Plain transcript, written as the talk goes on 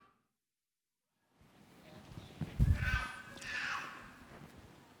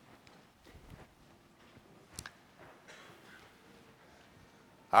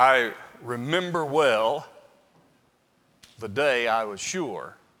I remember well the day I was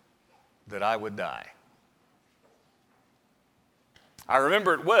sure that I would die. I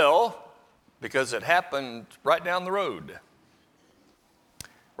remember it well because it happened right down the road,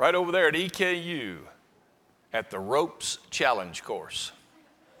 right over there at EKU at the Ropes Challenge course.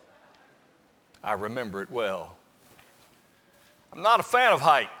 I remember it well. I'm not a fan of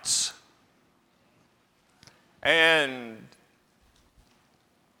heights. And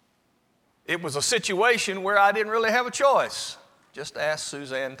it was a situation where I didn't really have a choice. Just ask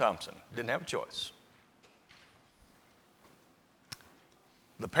Suzanne Thompson. Didn't have a choice.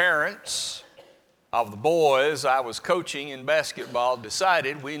 The parents of the boys I was coaching in basketball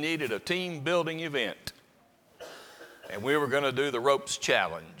decided we needed a team building event. And we were going to do the Ropes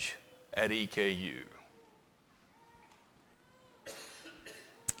Challenge at EKU.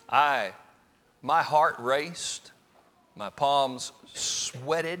 My heart raced, my palms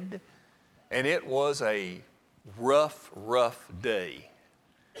sweated, and it was a rough day.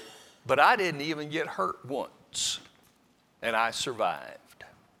 But I didn't even get hurt once, and I survived.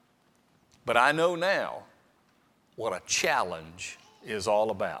 But I know now what a challenge is all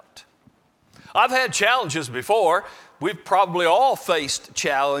about. I've had challenges before. We've probably all faced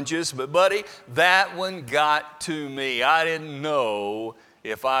challenges, but buddy, that one got to me. I didn't know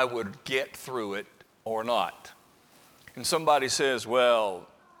if I would get through it or not. And somebody says, well,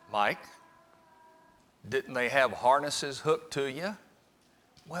 Mike, didn't they have harnesses hooked to you?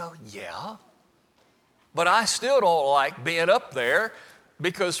 Well, yeah. But I still don't like being up there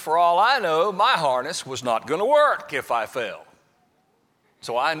because for all I know, my harness was not going to work if I fell.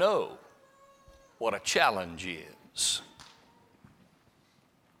 So I know what a challenge is.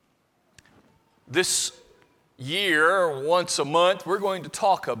 This year, once a month, we're going to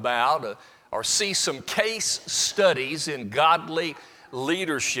talk about or see some case studies in godly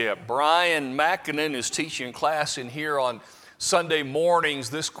leadership. Brian Mackinnon is teaching class in here on Sunday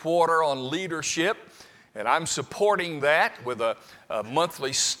mornings this quarter on leadership, and I'm supporting that with a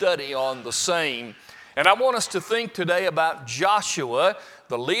monthly study on the same. And I want us to think today about Joshua,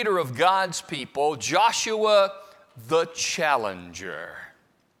 the leader of God's people, Joshua the challenger.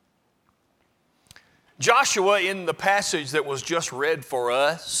 Joshua, in the passage that was just read for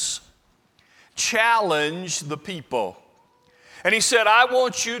us, challenged the people. And he said, I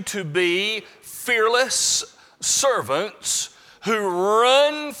want you to be fearless servants who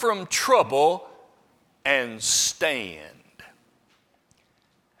run from trouble and stand.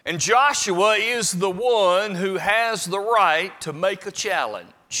 And Joshua is the one who has the right to make a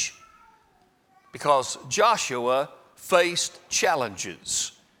challenge because Joshua faced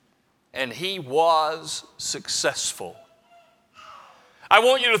challenges and he was successful. I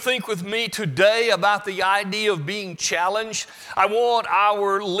want you to think with me today about the idea of being challenged. I want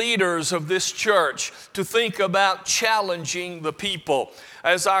our leaders of this church to think about challenging the people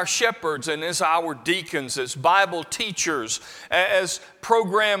as our shepherds and as our deacons, as Bible teachers, as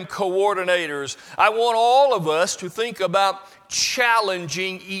program coordinators. I want all of us to think about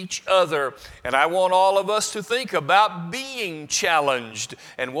challenging each other. And I want all of us to think about being challenged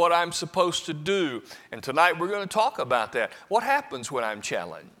and what I'm supposed to do. And tonight we're going to talk about that. What happens when I'm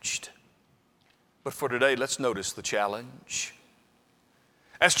challenged? But for today, let's notice the challenge.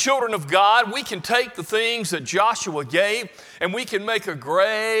 As children of God, we can take the things that Joshua gave and we can make a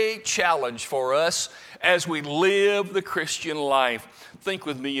great challenge for us as we live the Christian life. Think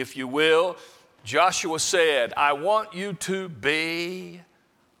with me, if you will. Joshua said, I want you to be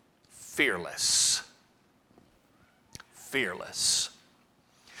fearless. Fearless.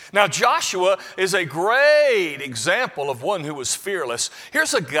 Now, Joshua is a great example of one who was fearless.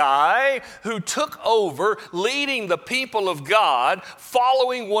 Here's a guy who took over leading the people of God,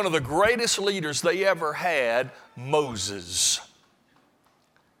 following one of the greatest leaders they ever had, Moses.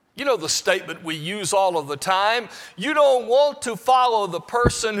 You know the statement we use all of the time. You don't want to follow the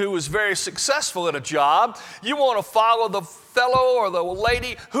person who is very successful at a job. You want to follow the fellow or the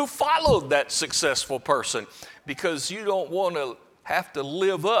lady who followed that successful person because you don't want to have to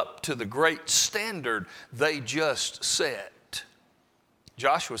live up to the great standard they just set.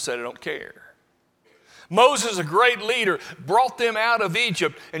 Joshua said, I don't care. Moses, a great leader, brought them out of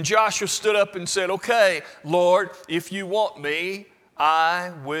Egypt, and Joshua stood up and said, okay, Lord, if you want me,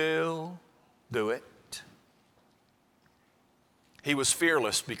 I will do it. He was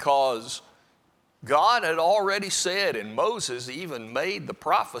fearless because God had already said, and Moses even made the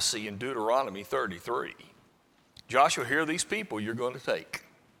prophecy in Deuteronomy 33. Joshua, here are these people you're going to take.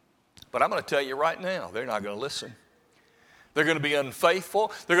 But I'm going to tell you right now, they're not going to listen. They're going to be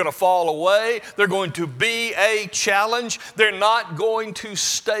unfaithful. They're going to fall away. They're going to be a challenge. They're not going to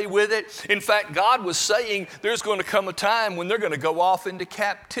stay with it. In fact, God was saying there's going to come a time when they're going to go off into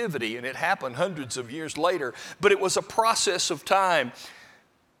captivity, and it happened hundreds of years later, but it was a process of time.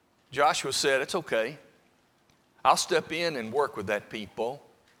 Joshua said, it's okay. I'll step in and work with that people,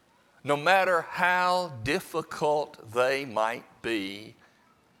 no matter how difficult they might be,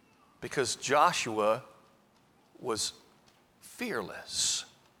 because Joshua was fearless.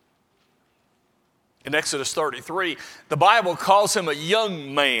 In Exodus 33, the Bible calls him a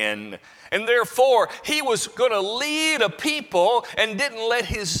young man, and therefore he was going to lead a people and didn't let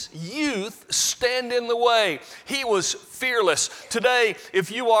his youth stand in the way. He was fearless. Today,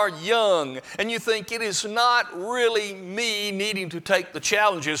 if you are young and you think it is not really me needing to take the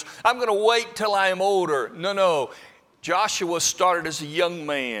challenges, I'm going to wait till I am older. No. Joshua started as a young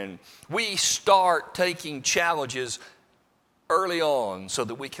man. We start taking challenges early on so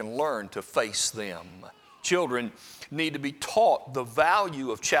that we can learn to face them. Children need to be taught the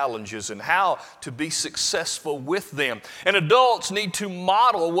value of challenges and how to be successful with them. And adults need to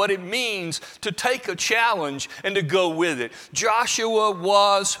model what it means to take a challenge and to go with it. Joshua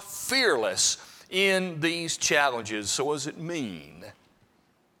was fearless in these challenges. So what does it mean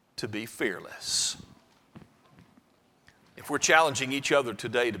to be fearless? If we're challenging each other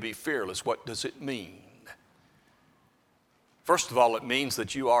today to be fearless, what does it mean? First of all, it means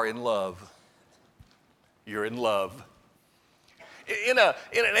that you are in love. You're in love. In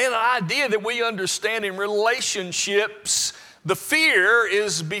an idea that we understand in relationships, the fear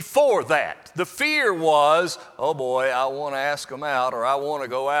is before that. The fear was, oh boy, I want to ask them out, or I want to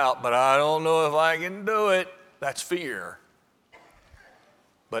go out, but I don't know if I can do it. That's fear.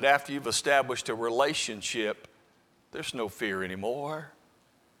 But after you've established a relationship, there's no fear anymore.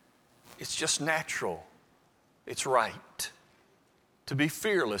 It's just natural. It's right. To be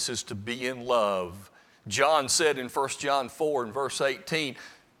fearless is to be in love. John said in 1 John 4 and verse 18,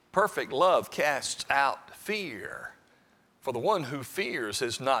 perfect love casts out fear, for the one who fears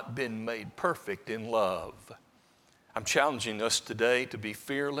has not been made perfect in love. I'm challenging us today to be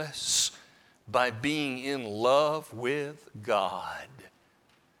fearless by being in love with God.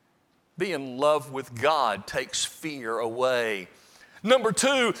 Being in love with God takes fear away. Number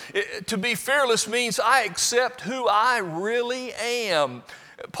two, to be fearless means I accept who I really am.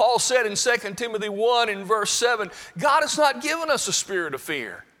 Paul said in 2 Timothy 1 in verse 7, God has not given us a spirit of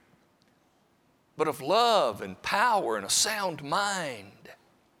fear, but of love and power and a sound mind.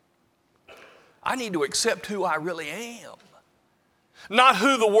 I need to accept who I really am. Not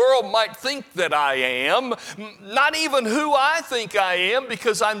who the world might think that I am, not even who I think I am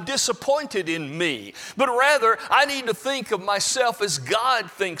because I'm disappointed in me, but rather I need to think of myself as God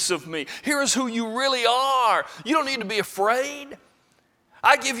thinks of me. Here is who you really are. You don't need to be afraid.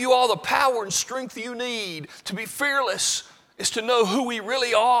 I give you all the power and strength you need. To be fearless is to know who we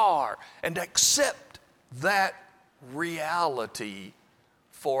really are and accept that reality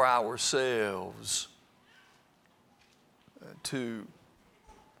for ourselves. To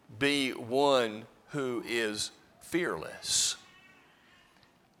be one who is fearless.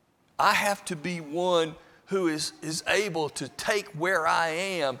 I have to be one who is able to take where I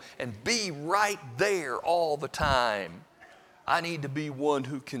am and be right there all the time. I need to be one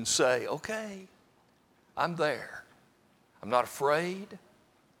who can say, okay, I'm there. I'm not afraid.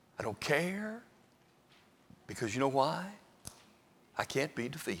 I don't care. Because you know why? I can't be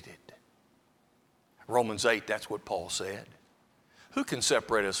defeated. Romans 8, that's what Paul said. Who can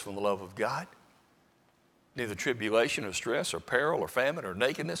separate us from the love of God? Neither tribulation or stress or peril or famine or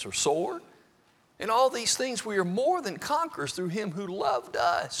nakedness or sword. In all these things we are more than conquerors through Him who loved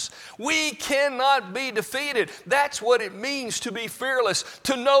us. We cannot be defeated. That's what it means to be fearless,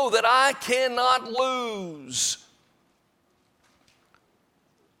 to know that I cannot lose.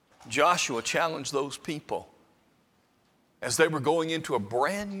 Joshua challenged those people as they were going into a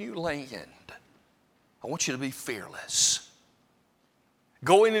brand new land. I want you to be fearless.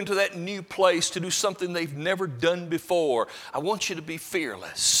 Going into that new place to do something they've never done before. I want you to be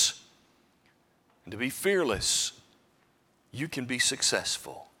fearless. And to be fearless, you can be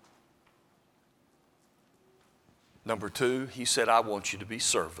successful. Number two, he said, I want you to be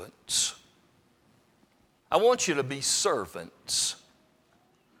servants. I want you to be servants.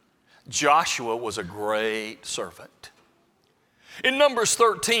 Joshua was a great servant. In Numbers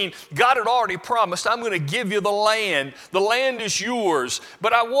 13, God had already promised, I'm going to give you the land. The land is yours,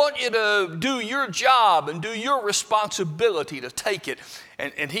 but I want you to do your job and do your responsibility to take it.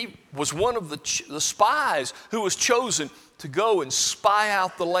 And he was one of the spies who was chosen to go and spy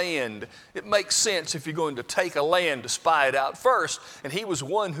out the land. It makes sense if you're going to take a land to spy it out first. And he was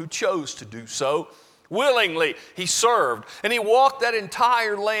one who chose to do so. Willingly, he served. And he walked that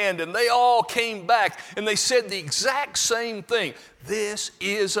entire land, and they all came back, and they said the exact same thing. This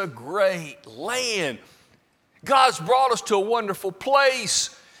is a great land. God's brought us to a wonderful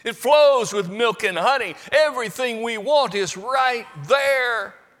place. It flows with milk and honey. Everything we want is right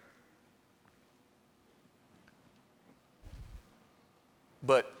there.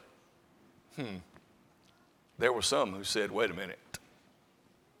 But, there were some who said, wait a minute,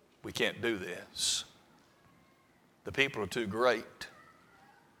 we can't do this. The people are too great.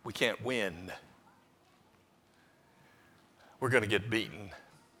 We can't win. We're going to get beaten.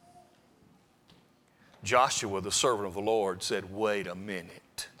 Joshua, the servant of the Lord, said, wait a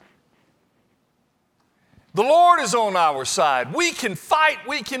minute. The Lord is on our side. We can fight,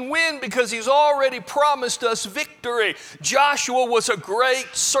 we can win because He's already promised us victory. Joshua was a great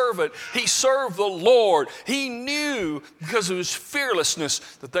servant. He served the Lord. He knew because of his fearlessness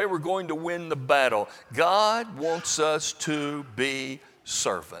that they were going to win the battle. God wants us to be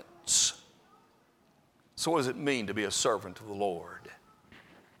servants. So what does it mean to be a servant of the Lord?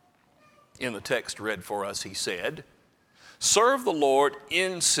 In the text read for us, he said, serve the Lord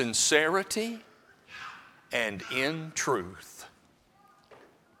in sincerity and in truth.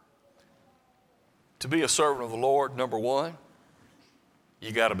 To be a servant of the Lord, number one,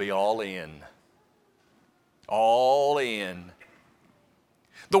 you got to be all in. All in.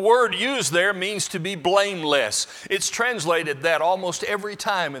 The word used there means to be blameless. It's translated that almost every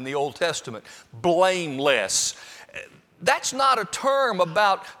time in the Old Testament. Blameless. That's not a term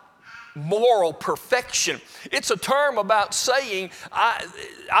about moral perfection. It's a term about saying,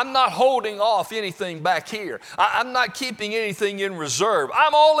 I'm not holding off anything back here. I'm not keeping anything in reserve.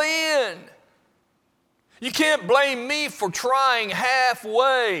 I'm all in. You can't blame me for trying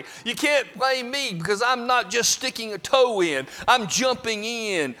halfway. You can't blame me because I'm not just sticking a toe in. I'm jumping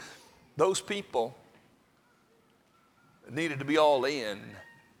in. Those people needed to be all in.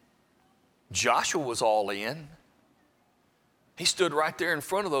 Joshua was all in. He stood right there in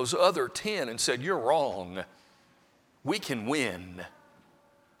front of those other 10 and said, you're wrong. We can win.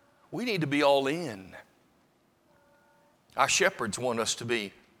 We need to be all in. Our shepherds want us to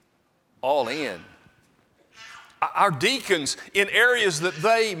be all in. Our deacons in areas that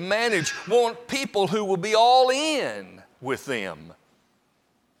they manage want people who will be all in with them.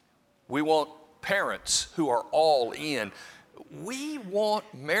 We want parents who are all in. We want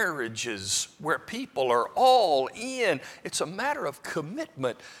marriages where people are all in. It's a matter of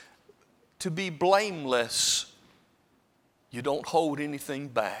commitment to be blameless. You don't hold anything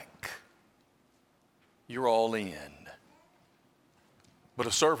back. You're all in. But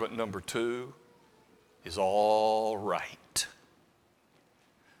a servant, number two, is all right.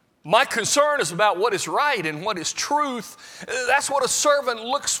 My concern is about what is right and what is truth. That's what a servant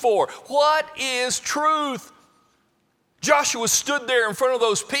looks for. What is truth? Joshua stood there in front of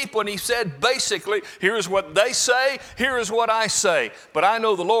those people and he said, basically, here's what they say, here is what I say. But I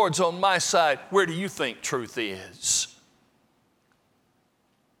know the Lord's on my side. Where do you think truth is?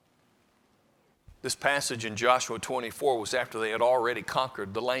 This passage in Joshua 24 was after they had already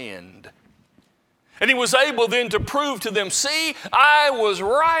conquered the land. And he was able then to prove to them, see, I was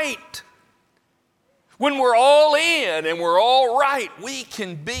right. When we're all in and we're all right, we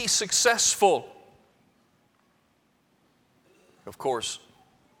can be successful. Of course,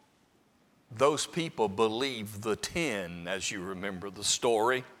 those people believed the 10, as you remember the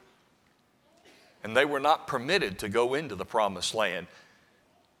story. And they were not permitted to go into the promised land.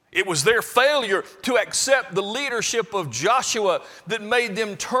 It was their failure to accept the leadership of Joshua that made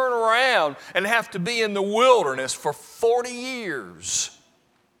them turn around and have to be in the wilderness for 40 years.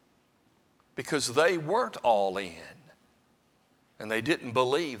 Because they weren't all in. And they didn't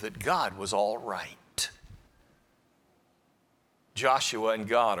believe that God was all right. Joshua and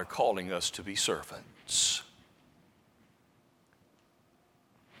God are calling us to be servants.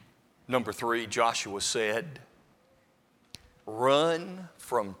 Number three, Joshua said, run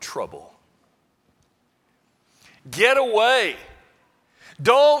from trouble. Get away.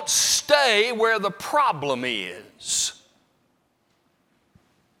 Don't stay where the problem is.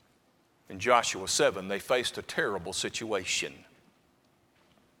 In Joshua 7, they faced a terrible situation.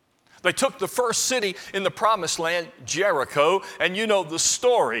 They took the first city in the promised land, Jericho, and you know the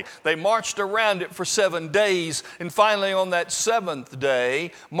story. They marched around it for 7 days, and finally on that 7th day,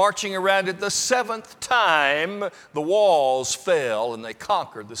 marching around it the 7th time, the walls fell and they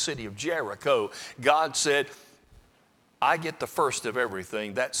conquered the city of Jericho. God said, I get the first of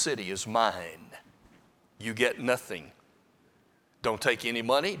everything. That city is mine. You get nothing. Don't take any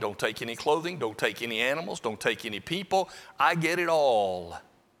money, don't take any clothing, don't take any animals, don't take any people. I get it all.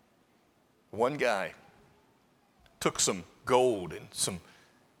 One guy took some gold and some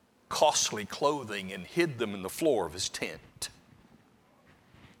costly clothing and hid them in the floor of his tent.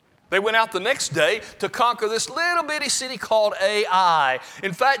 They went out the next day to conquer this little bitty city called Ai.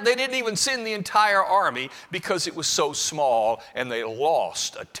 In fact, they didn't even send the entire army because it was so small, and they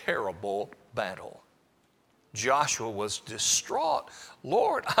lost a terrible battle. Joshua was distraught.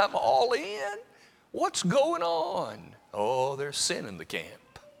 Lord, I'm all in. What's going on? Oh, there's sin in the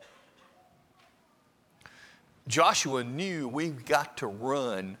camp. Joshua knew we've got to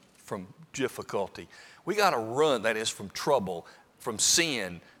run from difficulty. We got to run, that is, from trouble, from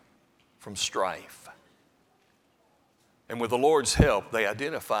sin, from strife. And with the Lord's help, they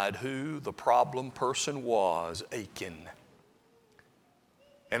identified who the problem person was, Achan.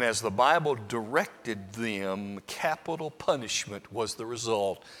 And as the Bible directed them, capital punishment was the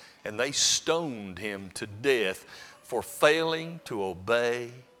result. And they stoned him to death for failing to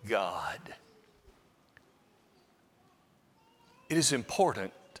obey God. It is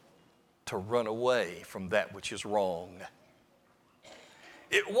important to run away from that which is wrong.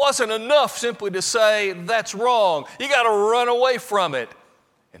 It wasn't enough simply to say, that's wrong. You got to run away from it.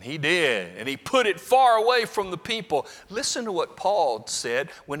 And he did, and he put it far away from the people. Listen to what Paul said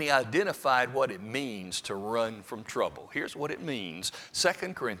when he identified what it means to run from trouble. Here's what it means,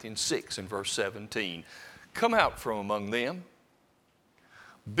 2 Corinthians 6 and verse 17. Come out from among them.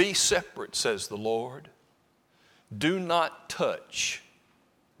 Be separate, says the Lord. Do not touch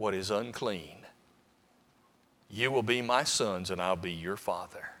what is unclean. You will be my sons, and I'll be your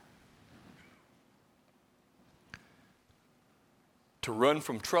father. To run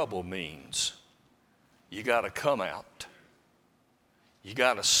from trouble means you got to come out, you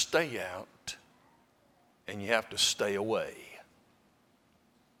got to stay out, and you have to stay away.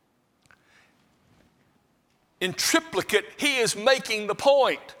 In triplicate, he is making the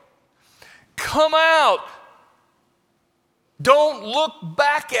point. Come out. Don't look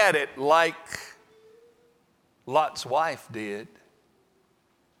back at it like Lot's wife did.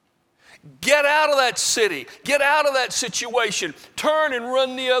 Get out of that city. Get out of that situation. Turn and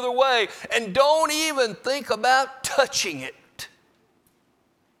run the other way. And don't even think about touching it.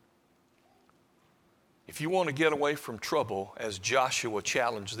 If you want to get away from trouble, as Joshua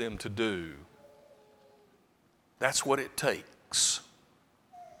challenged them to do, that's what it takes.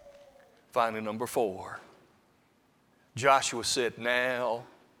 Finally, number 4. Joshua said, now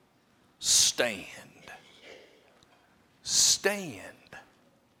stand. Stand.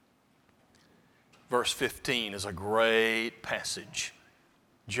 Verse 15 is a great passage,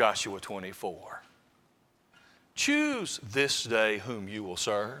 Joshua 24. Choose this day whom you will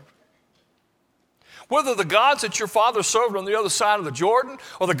serve. Whether the gods that your father served on the other side of the Jordan,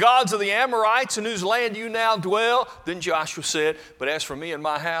 or the gods of the Amorites in whose land you now dwell. Then Joshua said, but as for me and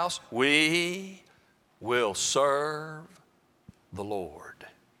my house, we will serve the Lord.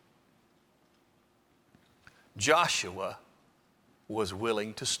 Joshua was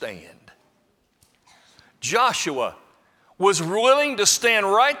willing to stand. Joshua was willing to stand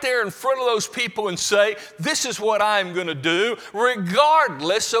right there in front of those people and say, this is what I'm going to do,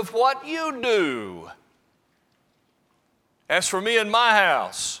 regardless of what you do. As for me and my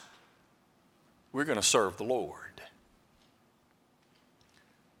house, we're going to serve the Lord.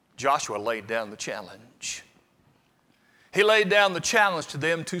 Joshua laid down the challenge. He laid down the challenge to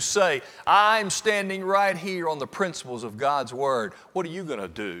them to say, I'm standing right here on the principles of God's Word. What are you going to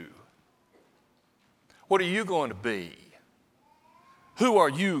do? What are you going to be? Who are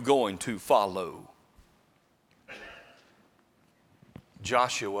you going to follow?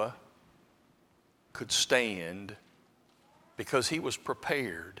 Joshua could stand because he was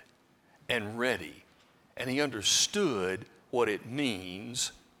prepared and ready, and he understood what it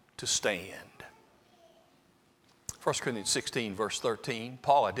means to stand. 1 Corinthians 16, verse 13,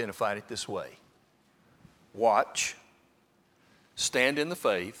 Paul identified it this way. Watch, stand in the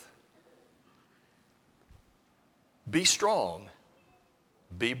faith, be strong,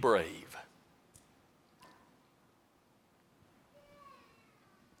 be brave.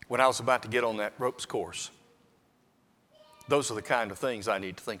 When I was about to get on that ropes course, those are the kind of things I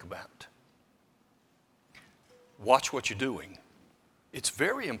need to think about. Watch what you're doing. It's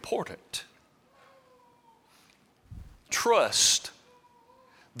very important. Trust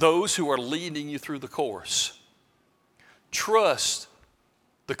those who are leading you through the course. Trust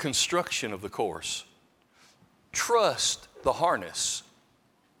the construction of the course. Trust the harness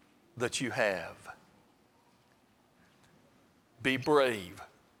that you have. Be brave.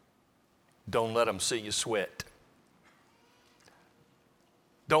 Don't let them see you sweat.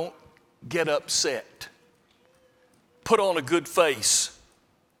 Don't get upset. Put on a good face.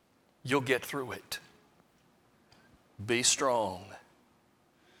 You'll get through it. Be strong.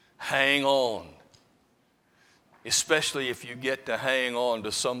 Hang on. Especially if you get to hang on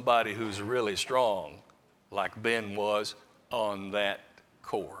to somebody who's really strong, like Ben was on that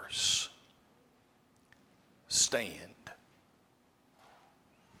course. Stand.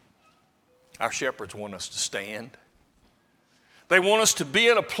 Our shepherds want us to stand. They want us to be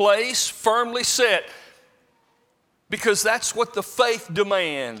in a place firmly set, because that's what the faith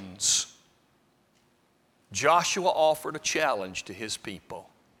demands. Joshua offered a challenge to his people.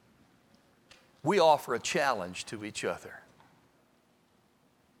 We offer a challenge to each other.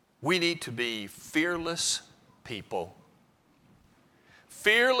 We need to be fearless people.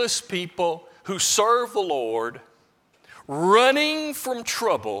 Fearless people who serve the Lord, running from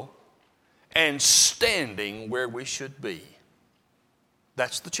trouble and standing where we should be.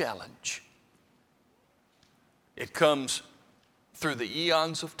 That's the challenge. It comes through the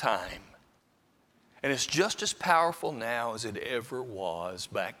eons of time. And it's just as powerful now as it ever was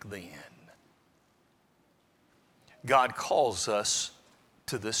back then. God calls us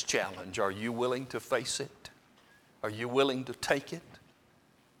to this challenge. Are you willing to face it? Are you willing to take it?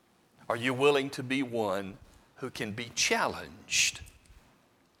 Are you willing to be one who can be challenged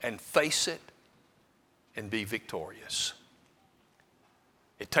and face it and be victorious?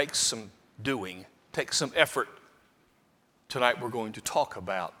 It takes some doing, takes some effort. Tonight we're going to talk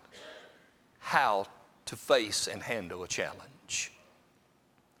about how to face and handle a challenge.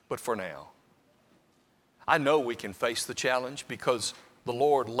 But for now, I know we can face the challenge because the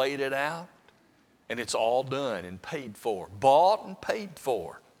Lord laid it out and it's all done and paid for, bought and paid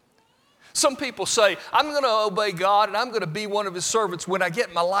for. Some people say, I'm going to obey God and I'm going to be one of His servants when I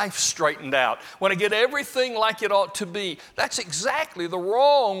get my life straightened out, when I get everything like it ought to be. That's exactly the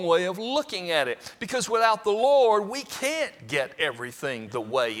wrong way of looking at it, because without the Lord, we can't get everything the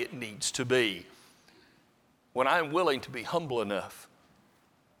way it needs to be. When I'm willing to be humble enough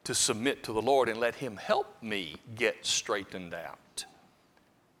to submit to the Lord and let Him help me get straightened out,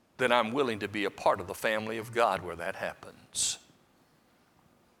 then I'm willing to be a part of the family of God where that happens.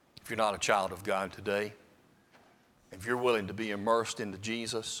 If you're not a child of God today, if you're willing to be immersed into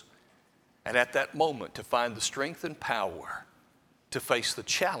Jesus, and at that moment to find the strength and power to face the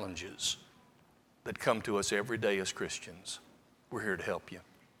challenges that come to us every day as Christians, we're here to help you.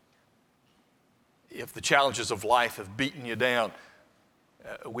 If the challenges of life have beaten you down,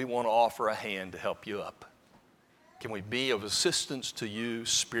 we want to offer a hand to help you up. Can we be of assistance to you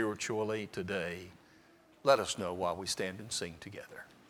spiritually today? Let us know while we stand and sing together.